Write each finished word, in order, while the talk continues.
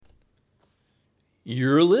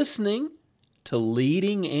You're listening to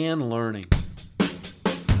Leading and Learning.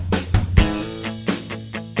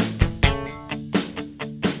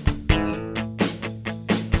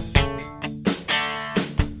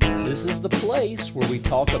 This is the place where we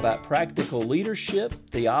talk about practical leadership,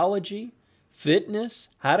 theology, fitness,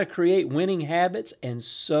 how to create winning habits, and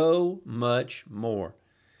so much more.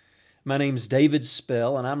 My name's David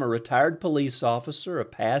Spell, and I'm a retired police officer, a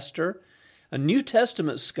pastor, a New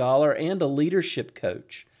Testament scholar, and a leadership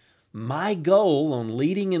coach. My goal on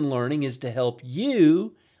Leading and Learning is to help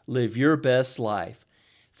you live your best life.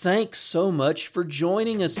 Thanks so much for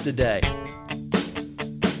joining us today.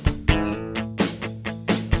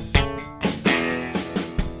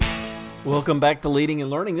 Welcome back to Leading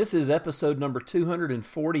and Learning. This is episode number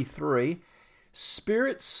 243,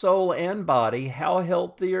 Spirit, Soul, and Body, How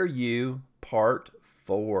Healthy Are You? Part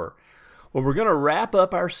 4. Well, we're going to wrap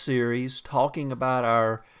up our series talking about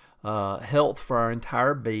our health for our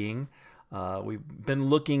entire being. We've been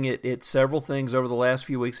looking at several things over the last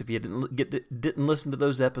few weeks. If you didn't listen to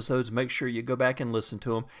those episodes, make sure you go back and listen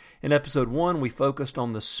to them. In episode 1, we focused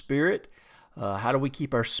on the spirit. How do we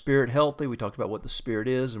keep our spirit healthy? We talked about what the spirit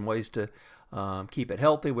is and ways to keep it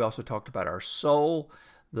healthy. We also talked about our soul,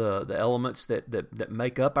 the elements that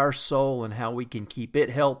make up our soul and how we can keep it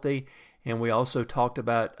healthy. And we also talked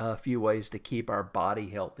about a few ways to keep our body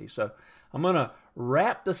healthy. So I'm going to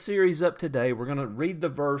wrap the series up today. We're going to read the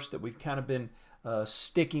verse that we've kind of been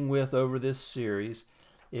sticking with over this series.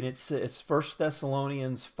 And it's 1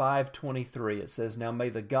 Thessalonians 5:23. It says, "Now may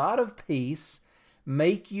the God of peace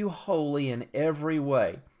make you holy in every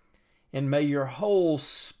way, and may your whole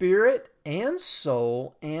spirit and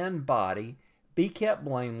soul and body be kept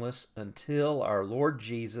blameless until our Lord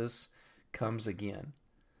Jesus comes again."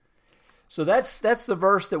 So that's the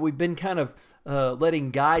verse that we've been kind of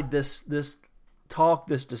letting guide this talk,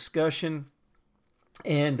 this discussion,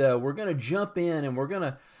 and we're going to jump in, and we're going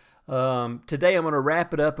to today I'm going to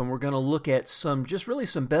wrap it up, and we're going to look at some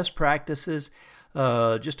best practices,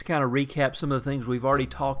 just to kind of recap some of the things we've already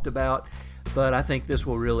talked about. But I think this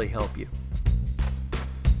will really help you.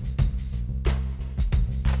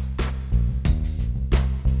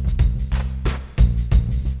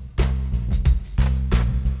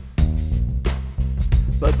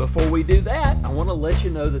 But before we do that, I want to let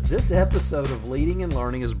you know that this episode of Leading and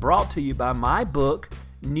Learning is brought to you by my book,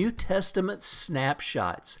 New Testament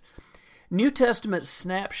Snapshots. New Testament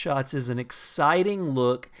Snapshots is an exciting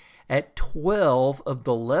look at 12 of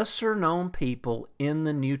the lesser-known people in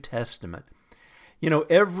the New Testament. You know,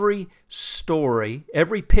 every story,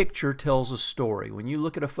 every picture tells a story. When you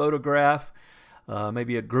look at a photograph,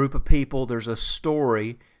 maybe a group of people, there's a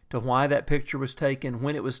story to why that picture was taken,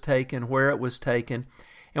 when it was taken, where it was taken.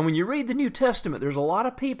 And when you read the New Testament, there's a lot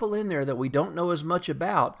of people in there that we don't know as much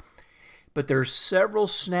about, but there's several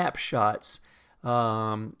snapshots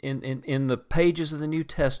in the pages of the New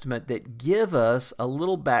Testament that give us a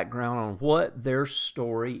little background on what their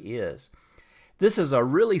story is. This is a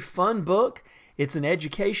really fun book. It's an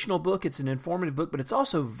educational book. It's an informative book, but it's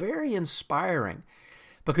also very inspiring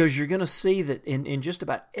because you're going to see that in just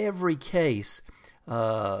about every case,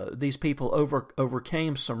 these people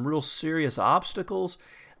overcame some real serious obstacles,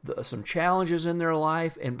 some challenges in their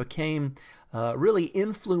life, and became really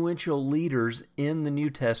influential leaders in the New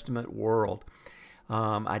Testament world.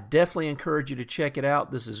 I definitely encourage you to check it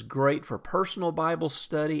out. This is great for personal Bible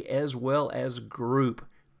study as well as group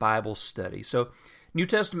Bible study. So, New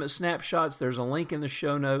Testament Snapshots, there's a link in the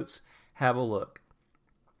show notes. Have a look.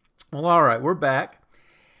 Well, all right, we're back.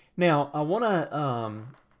 Now, I want to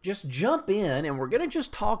just jump in, and we're going to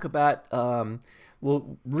just talk about,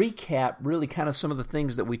 we'll recap really kind of some of the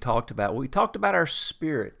things that we talked about. We talked about our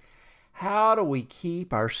spirit. How do we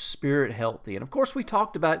keep our spirit healthy? And of course, we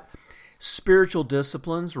talked about spiritual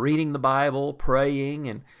disciplines, reading the Bible, praying,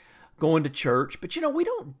 and going to church. But you know, we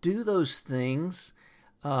don't do those things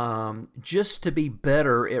just to be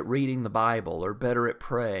better at reading the Bible or better at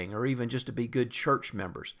praying or even just to be good church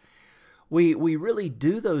members. We really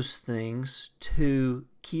do those things to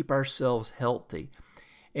keep ourselves healthy.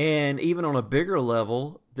 And even on a bigger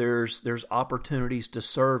level, there's opportunities to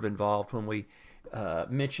serve involved when we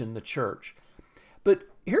mention the church. But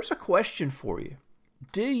here's a question for you.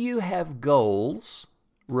 Do you have goals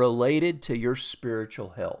related to your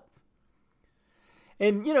spiritual health?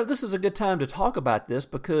 And, you know, this is a good time to talk about this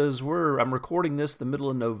because I'm recording this the middle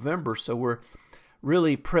of November, so we're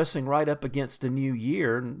really pressing right up against a new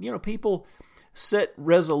year. And, you know, people set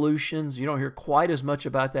resolutions. You don't hear quite as much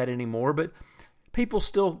about that anymore, but people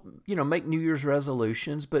still, you know, make New Year's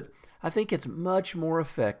resolutions. But I think it's much more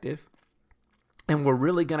effective, and we're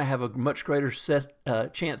really going to have a much greater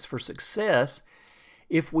chance for success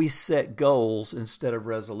if we set goals instead of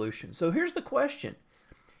resolutions. So here's the question.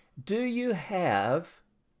 Do you have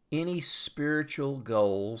any spiritual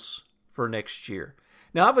goals for next year?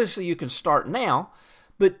 Now, obviously, you can start now,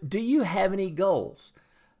 but do you have any goals?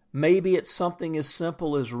 Maybe it's something as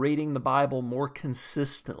simple as reading the Bible more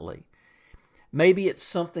consistently. Maybe it's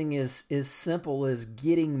something as simple as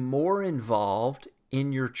getting more involved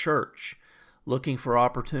in your church, looking for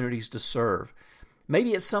opportunities to serve.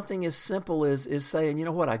 Maybe it's something as simple as saying, you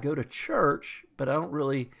know what, I go to church, but I don't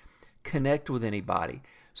really connect with anybody.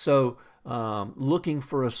 So looking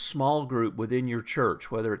for a small group within your church,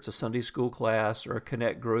 whether it's a Sunday school class or a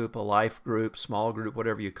connect group, a life group, small group,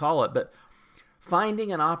 whatever you call it, but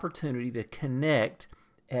finding an opportunity to connect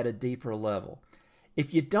at a deeper level.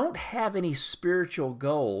 If you don't have any spiritual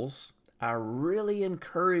goals, I really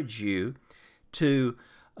encourage you to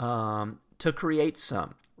create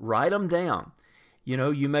some. Write them down. You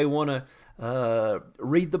know, you may want to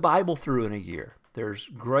read the Bible through in a year. There's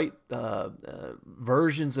great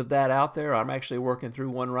versions of that out there. I'm actually working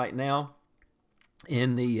through one right now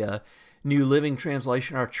in the New Living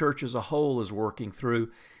Translation. Our church as a whole is working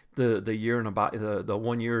through the year in the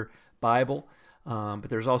 1 year Bible. But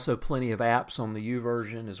there's also plenty of apps on the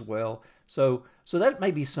YouVersion as well. So that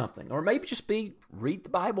may be something. Or maybe just read the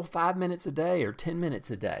Bible 5 minutes a day or 10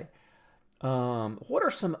 minutes a day. What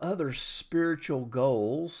are some other spiritual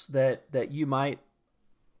goals that you might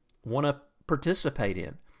want to participate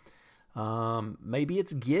in? Maybe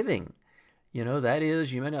it's giving. You know, that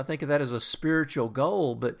is, you may not think of that as a spiritual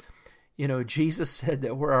goal, but, you know, Jesus said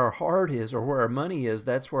that where our heart is or where our money is,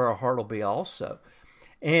 that's where our heart will be also.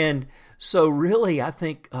 And so really, I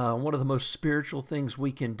think one of the most spiritual things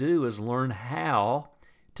we can do is learn how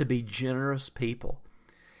to be generous people.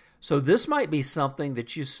 So this might be something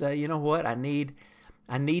that you say, you know what, I need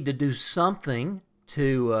to do something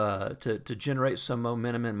to generate some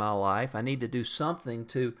momentum in my life. I need to do something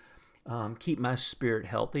to keep my spirit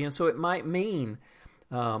healthy. And so it might mean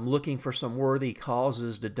looking for some worthy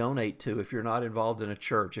causes to donate to if you're not involved in a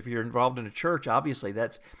church. If you're involved in a church, obviously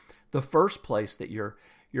that's the first place that your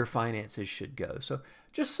finances should go. So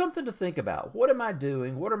just something to think about. What am I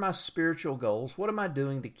doing? What are my spiritual goals? What am I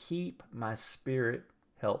doing to keep my spirit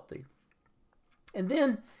healthy? And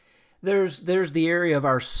then there's the area of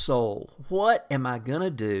our soul. What am I going to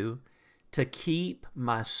do to keep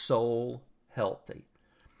my soul healthy?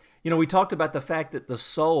 You know, we talked about the fact that the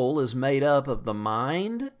soul is made up of the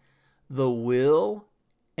mind, the will,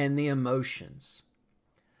 and the emotions.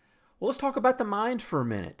 Well, let's talk about the mind for a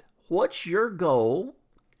minute. What's your goal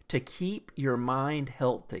to keep your mind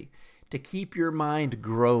healthy, to keep your mind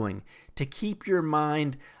growing, to keep your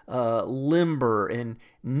mind limber and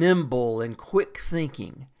nimble and quick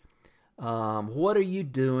thinking? What are you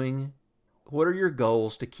doing? What are your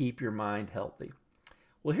goals to keep your mind healthy?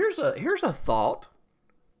 Well, here's a thought,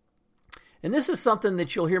 and this is something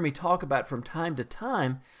that you'll hear me talk about from time to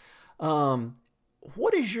time.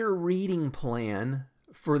 What is your reading plan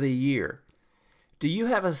for the year? Do you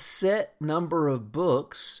have a set number of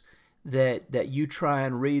books that you try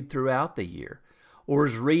and read throughout the year? Or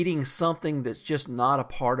is reading something that's just not a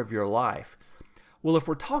part of your life? Well, if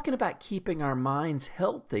we're talking about keeping our minds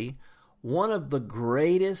healthy, one of the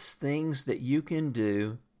greatest things that you can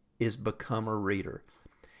do is become a reader.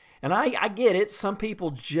 And I get it. Some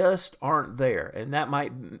people just aren't there. And that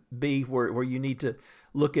might be where you need to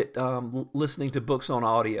look at listening to books on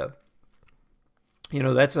audio. You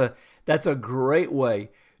know, that's a great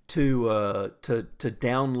way to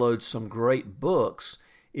download some great books,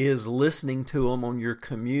 is listening to them on your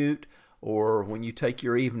commute or when you take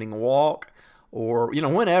your evening walk or, you know,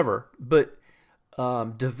 whenever. But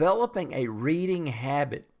developing a reading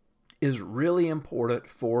habit is really important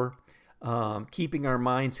for keeping our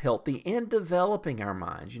minds healthy and developing our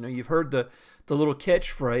minds. You know, you've heard the little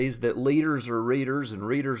catchphrase that leaders are readers and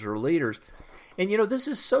readers are leaders. And, you know, this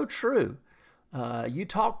is so true. You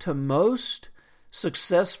talk to most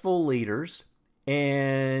successful leaders,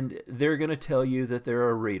 and they're going to tell you that they're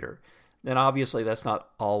a reader. And obviously, that's not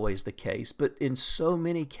always the case, but in so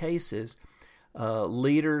many cases,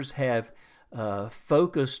 leaders have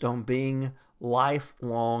focused on being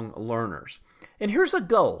lifelong learners. And here's a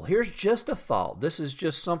goal. Here's just a thought. This is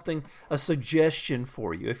just something, a suggestion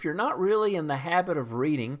for you. If you're not really in the habit of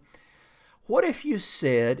reading, what if you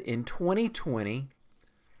said in 2020,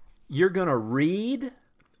 you're going to read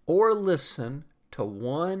or listen to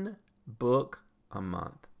one book a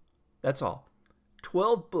month? That's all.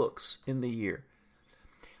 12 books in the year.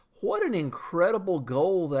 What an incredible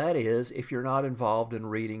goal that is if you're not involved in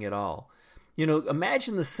reading at all. You know,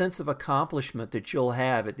 imagine the sense of accomplishment that you'll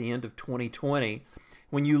have at the end of 2020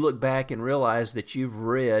 when you look back and realize that you've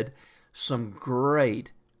read some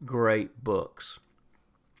great, great books.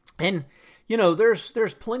 And,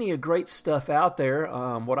 there's plenty of great stuff out there.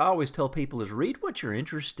 What I always tell people is read what you're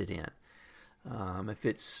interested in.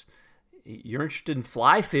 If you're interested in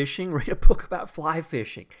fly fishing, read a book about fly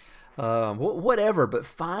fishing. Whatever, but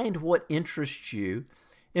find what interests you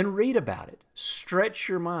and read about it. Stretch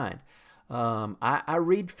your mind. I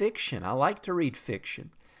read fiction. I like to read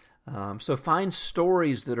fiction. So find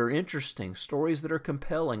stories that are interesting, stories that are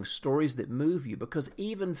compelling, stories that move you, because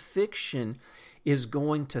even fiction is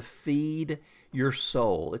going to feed your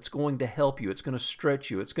soul. It's going to help you. It's going to stretch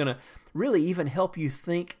you. It's going to really even help you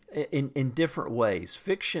think in different ways.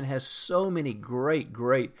 Fiction has so many great,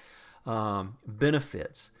 great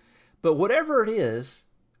benefits. But whatever it is,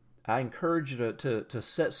 I encourage you to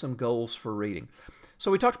set some goals for reading. So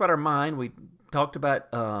we talked about our mind. We talked about,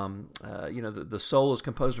 the soul is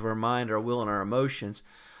composed of our mind, our will, and our emotions.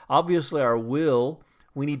 Obviously, our will,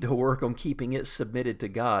 we need to work on keeping it submitted to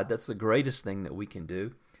God. That's the greatest thing that we can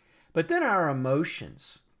do. But then our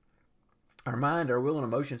emotions, our mind, our will, and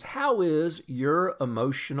emotions. How is your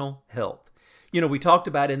emotional health? We talked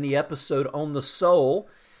about in the episode on the soul,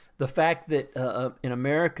 the fact that in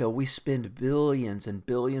America, we spend billions and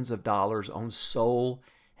billions of dollars on soul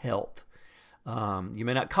health. You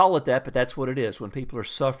may not call it that, but that's what it is. When people are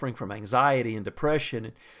suffering from anxiety and depression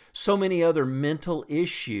and so many other mental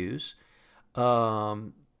issues,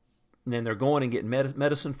 and then they're going and getting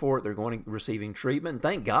medicine for it. They're going and receiving treatment. And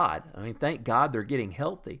thank God. Thank God they're getting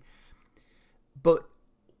healthy. But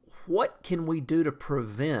what can we do to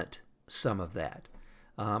prevent some of that?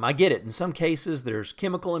 I get it. In some cases, there's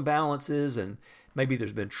chemical imbalances, and maybe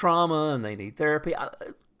there's been trauma, and they need therapy.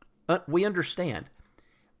 We understand.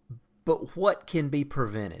 But what can be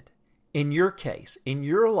prevented? In your case, in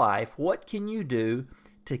your life, what can you do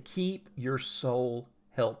to keep your soul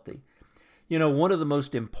healthy? One of the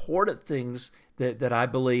most important things that I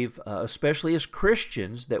believe, especially as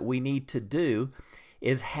Christians, that we need to do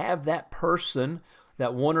is have that person,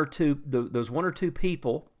 those one or two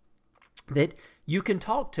people that you can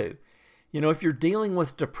talk to. If you're dealing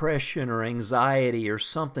with depression or anxiety or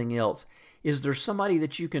something else, is there somebody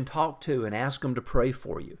that you can talk to and ask them to pray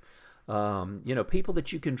for you? People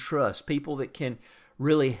that you can trust, people that can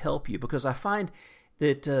really help you. Because I find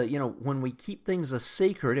that, when we keep things a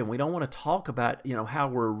secret and we don't want to talk about, how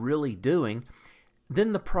we're really doing,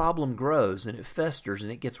 then the problem grows and it festers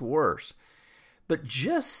and it gets worse. But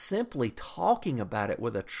just simply talking about it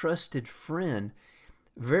with a trusted friend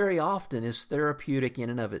very often is therapeutic in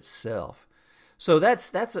and of itself. So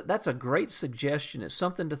that's a great suggestion. It's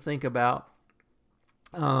something to think about.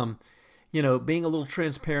 Being a little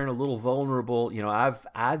transparent, a little vulnerable.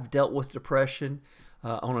 I've dealt with depression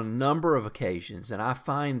on a number of occasions, and I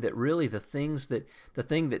find that really the thing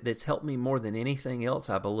that's helped me more than anything else,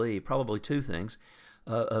 I believe, probably two things,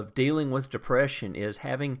 of dealing with depression is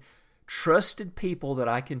having trusted people that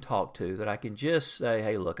I can talk to, that I can just say,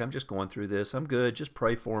 hey, look, I'm just going through this. I'm good. Just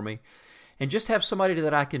pray for me. And just have somebody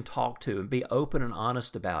that I can talk to and be open and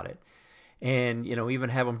honest about it. And, even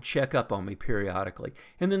have them check up on me periodically.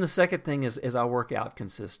 And then the second thing is I work out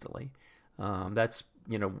consistently. That's,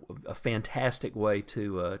 a fantastic way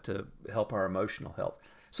to help our emotional health.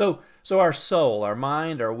 So our soul, our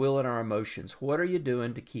mind, our will, and our emotions, what are you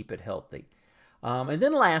doing to keep it healthy? And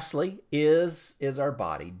then lastly is our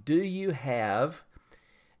body. Do you have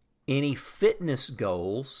any fitness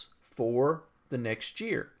goals for the next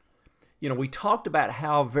year? We talked about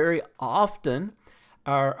how very often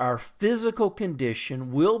our physical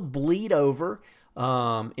condition will bleed over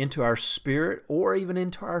into our spirit or even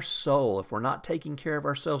into our soul if we're not taking care of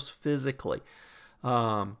ourselves physically.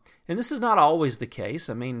 And this is not always the case.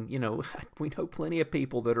 We know plenty of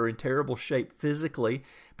people that are in terrible shape physically,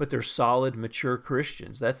 but they're solid, mature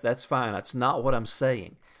Christians. That's fine. That's not what I'm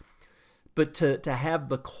saying. But to have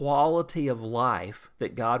the quality of life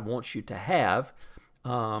that God wants you to have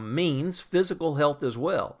means physical health as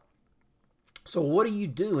well. So what are you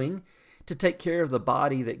doing to take care of the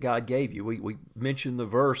body that God gave you? We mentioned the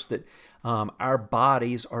verse that our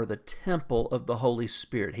bodies are the temple of the Holy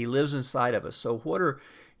Spirit. He lives inside of us. So what are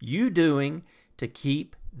you doing to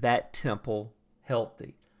keep that temple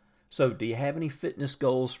healthy? So do you have any fitness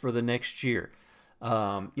goals for the next year?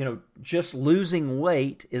 Just losing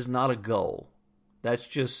weight is not a goal. That's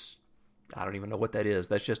just, I don't even know what that is.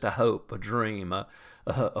 That's just a hope, a dream,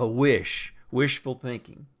 a wish. Wishful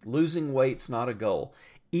thinking. Losing weight's not a goal.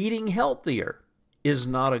 Eating healthier is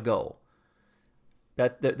not a goal.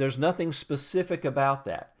 There's nothing specific about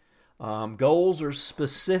that. Goals are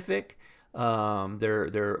specific.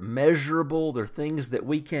 They're measurable. They're things that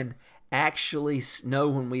we can actually know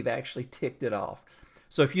when we've actually ticked it off.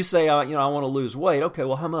 So if you say, I want to lose weight, okay,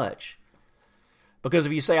 well, how much? Because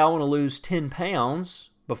if you say, I want to lose 10 pounds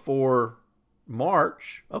before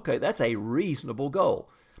March, okay, that's a reasonable goal.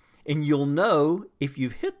 And you'll know if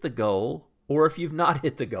you've hit the goal or if you've not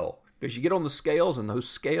hit the goal, because you get on the scales and those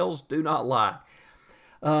scales do not lie.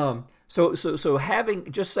 So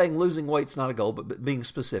having, just saying losing weight's not a goal, but being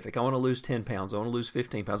specific. I want to lose 10 pounds. I want to lose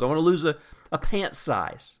 15 pounds. I want to lose a pant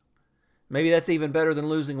size. Maybe that's even better than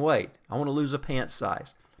losing weight. I want to lose a pant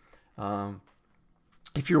size.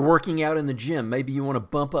 If you're working out in the gym, maybe you want to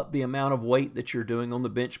bump up the amount of weight that you're doing on the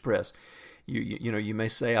bench press. You may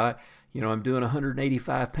say, I'm doing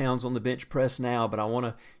 185 pounds on the bench press now, but I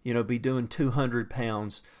want to, be doing 200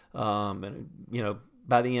 pounds,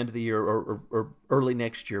 by the end of the year or early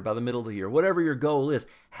next year, by the middle of the year, whatever your goal is.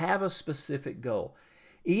 Have a specific goal.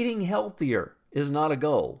 Eating healthier is not a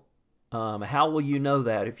goal. How will you know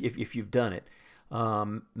that if you've done it?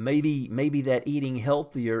 Maybe that eating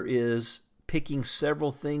healthier is picking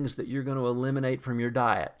several things that you're going to eliminate from your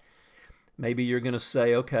diet. Maybe you're going to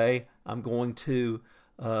say, okay, I'm going to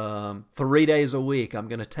 3 days a week, I'm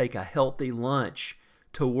going to take a healthy lunch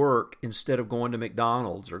to work instead of going to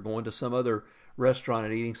McDonald's or going to some other restaurant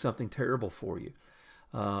and eating something terrible for you.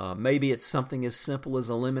 Maybe it's something as simple as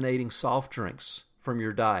eliminating soft drinks from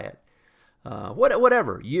your diet.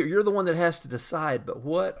 Whatever. You're the one that has to decide, but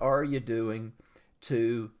what are you doing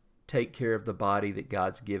to take care of the body that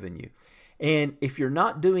God's given you? And if you're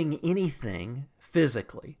not doing anything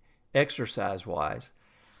physically, exercise-wise,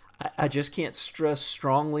 I just can't stress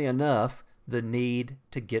strongly enough the need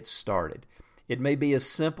to get started. It may be as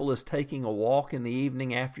simple as taking a walk in the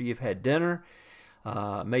evening after you've had dinner.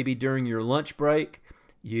 Maybe during your lunch break,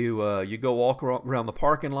 you go walk around the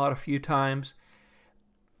parking lot a few times.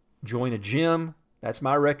 Join a gym. That's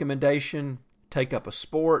my recommendation. Take up a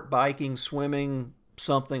sport, biking, swimming,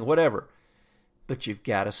 something, whatever. But you've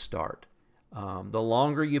got to start. The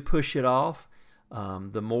longer you push it off,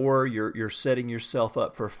 the more you're setting yourself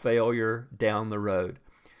up for failure down the road.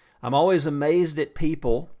 I'm always amazed at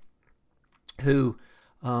people who,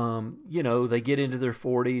 they get into their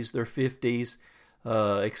 40s, their 50s,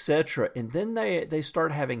 etc., and then they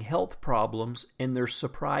start having health problems, and they're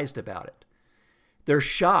surprised about it. They're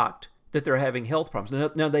shocked that they're having health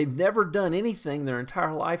problems. Now they've never done anything their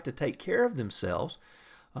entire life to take care of themselves.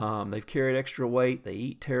 They've carried extra weight. They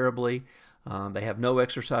eat terribly. They have no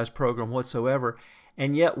exercise program whatsoever.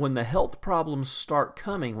 And yet when the health problems start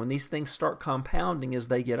coming, when these things start compounding as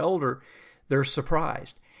they get older, they're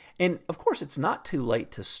surprised. And of course, it's not too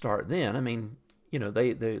late to start then. I mean,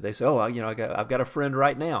 they say, I've got a friend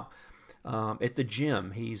right now at the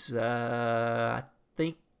gym. He's, I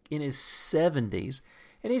think, in his 70s,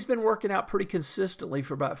 and he's been working out pretty consistently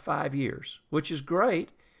for about 5 years, which is great.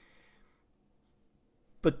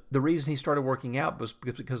 But the reason he started working out was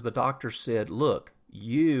because the doctor said, look,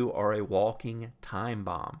 you are a walking time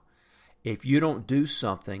bomb. If you don't do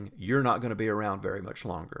something, you're not going to be around very much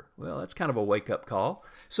longer. Well, that's kind of a wake-up call.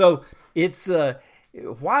 So it's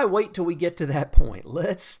why wait till we get to that point?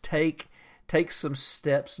 Let's take some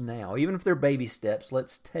steps now. Even if they're baby steps,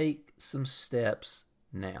 let's take some steps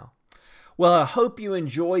now. Well, I hope you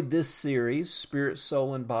enjoyed this series, Spirit,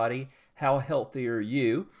 Soul, and Body, How Healthy Are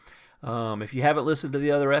You? If you haven't listened to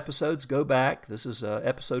the other episodes, go back. This is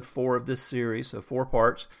episode 4 of this series, so 4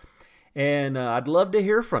 parts. And I'd love to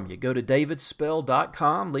hear from you. Go to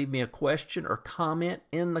davidspell.com. Leave me a question or comment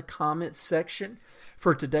in the comments section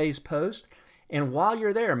for today's post. And while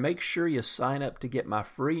you're there, make sure you sign up to get my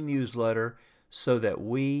free newsletter so that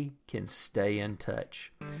we can stay in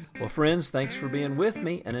touch. Well, friends, thanks for being with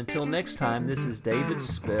me. And until next time, this is David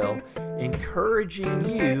Spell encouraging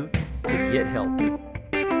you to get healthy.